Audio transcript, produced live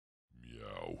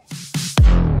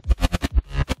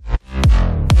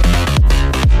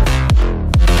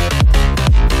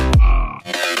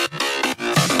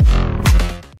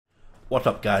What's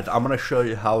up, guys? I'm going to show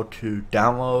you how to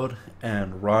download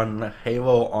and run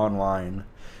Halo Online,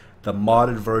 the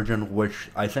modded version, which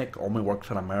I think only works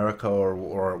in America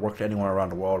or works anywhere around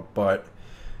the world. But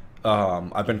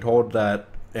I've been told that,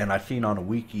 and I've seen on a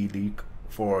wiki leak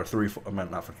for not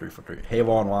for 343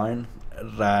 Halo Online,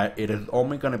 that it is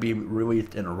only going to be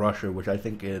released in Russia, which I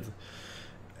think is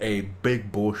a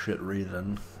big bullshit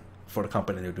reason for the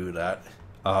company to do that.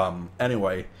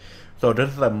 Anyway, so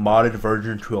this is a modded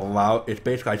version to allow, it's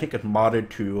basically, I think it's modded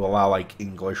to allow like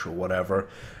English or whatever,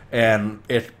 and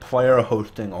it's player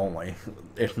hosting only.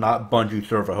 It's not Bungie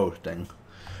server hosting.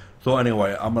 So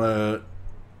anyway, I'm gonna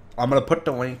put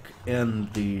the link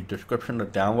in the description to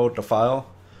download the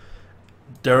file.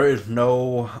 There is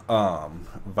no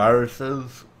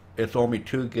viruses. It's only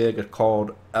 2 gig. It's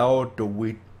called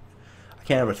ELDewrito. I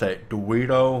can't ever say it.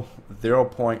 ELDewrito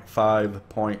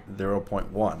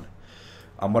 0.5.0.1.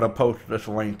 I'm going to post this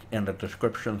link in the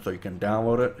description so you can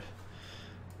download it.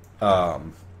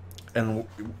 And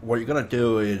what you're going to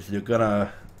do is you're going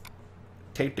to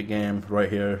take the game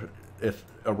right here. It's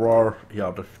a raw. Yeah,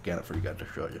 I'll just scan it for you guys to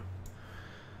show you.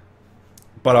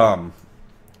 But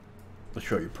to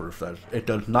show you proof that it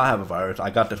does not have a virus. I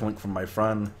got this link from my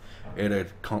friend. It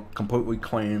is completely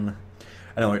clean.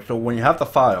 Anyway, so when you have the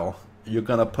file, you're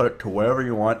going to put it to wherever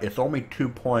you want. It's only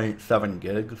 2.7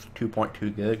 gigs,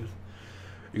 2.2 gigs.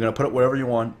 You're going to put it wherever you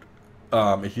want.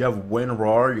 If you have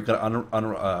WinRAR, you're going to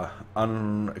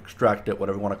unextract it,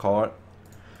 whatever you want to call it.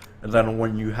 And then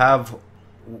when you have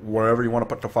wherever you want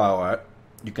to put the file at,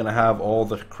 you're going to have all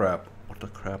this crap. What the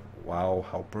crap? WoW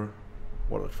helper?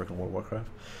 What is freaking World of Warcraft?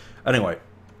 Anyway,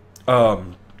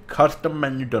 custom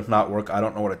menu does not work. I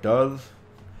don't know what it does.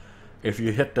 If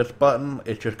you hit this button,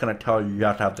 it's just going to tell you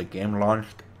have to have the game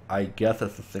launched. I guess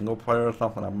it's a single player or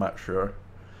something. I'm not sure.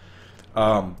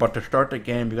 But to start the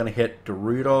game, you're going to hit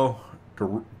ELDewrito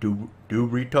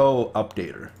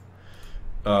Updater.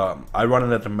 I run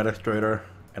it as administrator,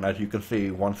 and as you can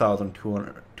see,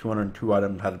 1,202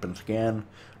 items has been scanned.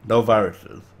 No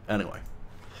viruses. Anyway.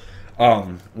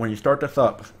 When you start this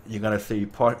up, you're going to see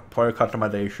player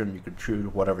customization. You can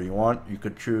choose whatever you want. You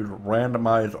could choose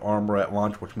randomized armor at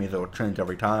launch, which means it will change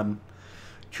every time.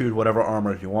 Choose whatever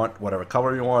armors you want, whatever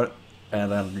color you want,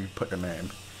 and then you put your name.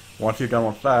 Once you're done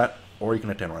with that, or you can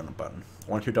hit the random button.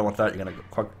 Once you're done with that, you're going to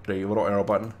click the little arrow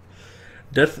button.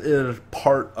 This is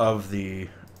part of the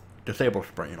disable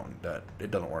spring. You don't need that.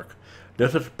 It doesn't work.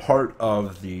 This is part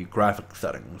of the graphic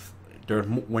settings.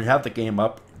 When you have the game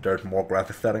up, there's more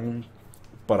graphic settings,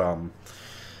 but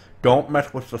don't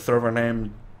mess with the server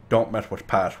name. Don't mess with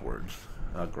passwords.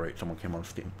 Great, someone came on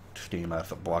Steam. I have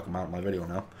to block them out in my video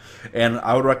now. And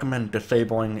I would recommend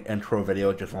disabling intro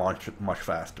video. Just launch it much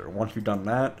faster. Once you've done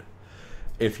that,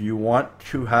 if you want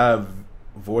to have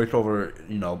voiceover,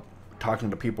 talking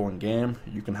to people in game,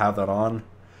 you can have that on,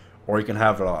 or you can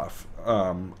have it off.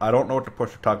 I don't know what the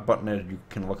push to talk button is. You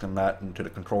can look in that into the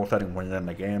control setting when you're in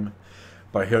the game.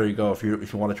 But here you go. If you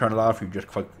want to turn it off, you just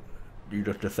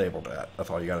disable that. That's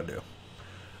all you got to do.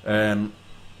 And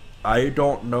I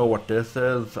don't know what this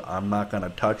is. I'm not going to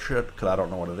touch it because I don't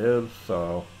know what it is.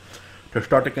 So to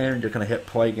start the game, you're just going to hit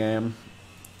play game,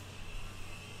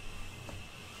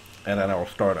 and then it will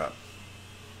start up.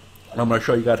 And I'm going to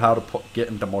show you guys how to get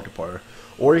into multiplayer,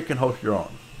 or you can host your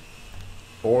own,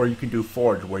 or you can do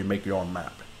Forge where you make your own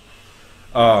map.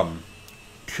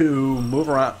 To move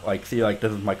around, this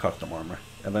is my custom armor,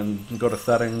 and then you can go to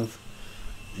settings.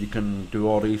 You can do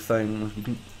all these things. You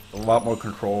can a lot more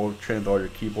control. Change all your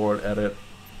keyboard, edit.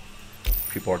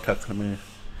 People are texting me.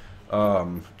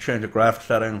 Change the graphic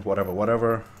settings,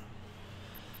 whatever.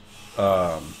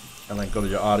 And then go to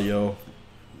your audio.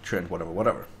 Change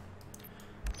whatever.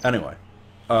 Anyway,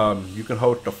 you can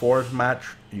host a Forge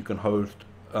match. You can host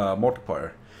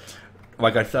multiplayer.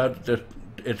 Like I said, this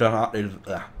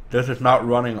is not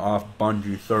running off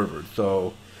Bungie servers,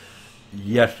 so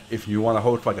yes, if you want to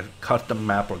host like a custom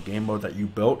map or game mode that you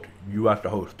built, you have to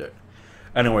host it.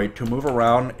 Anyway, to move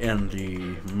around in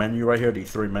the menu right here,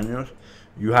 these 3 menus,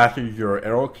 you have to use your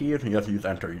arrow keys and you have to use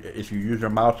enter. If you use your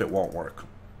mouse, it won't work.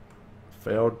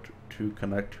 Failed to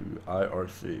connect to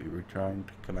IRC. Retrying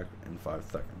to connect in 5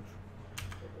 seconds.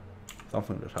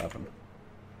 Something just happened.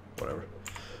 Whatever.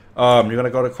 You're going to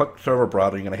go to quick server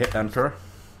browser. You're going to hit enter.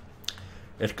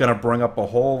 It's going to bring up a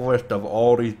whole list of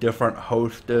all these different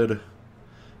hosted,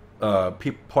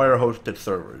 player-hosted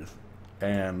servers.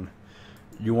 And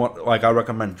you want, I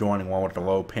recommend joining one with the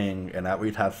low ping and at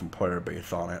least have some player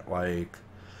base on it. Like,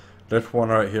 this one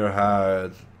right here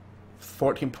has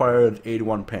 14 players,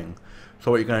 81 ping.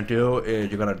 So what you're going to do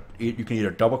is you can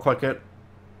either double-click it,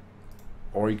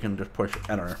 or you can just push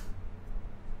enter.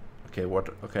 Okay, what?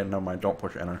 Okay, never mind. Don't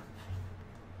push enter.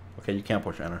 Okay, you can't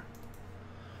push enter.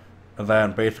 And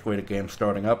then basically the game's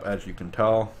starting up, as you can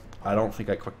tell. I don't think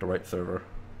I clicked the right server.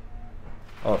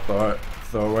 Oh,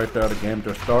 so right there, the game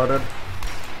just started.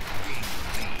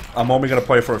 I'm only gonna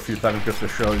play for a few seconds just to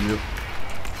show you.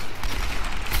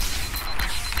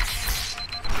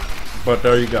 But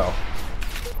there you go.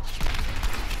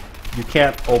 You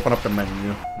can't open up the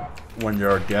menu when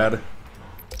you're dead.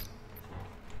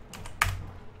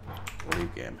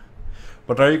 Leave game.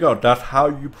 But there you go. That's how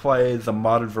you play the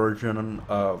modded version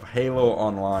of Halo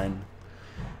Online.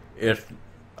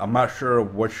 I'm not sure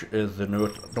which is the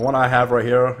newest. The one I have right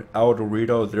here,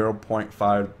 ELDewrito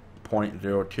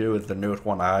 0.5.02 is the newest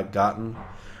one I've gotten.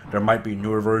 There might be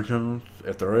newer versions.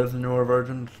 If there is newer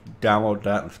versions, download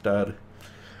that instead.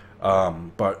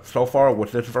 But so far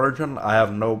with this version, I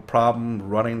have no problem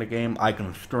running the game. I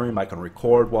can stream, I can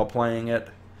record while playing it.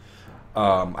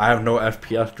 I have no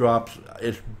FPS drops.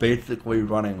 It's basically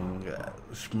running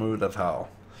smooth as hell.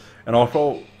 And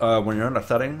also, when you're in the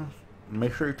settings,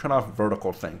 make sure you turn off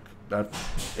vertical sync.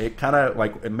 It kind of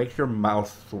like it makes your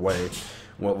mouse sway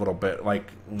a little bit. Like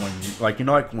when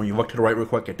you look to the right real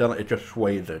quick, it just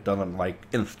sways. It doesn't like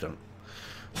instant.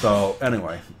 So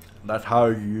anyway, that's how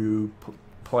you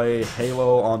play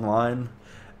Halo Online,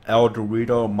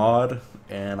 ELDewrito mod,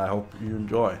 and I hope you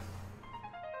enjoy.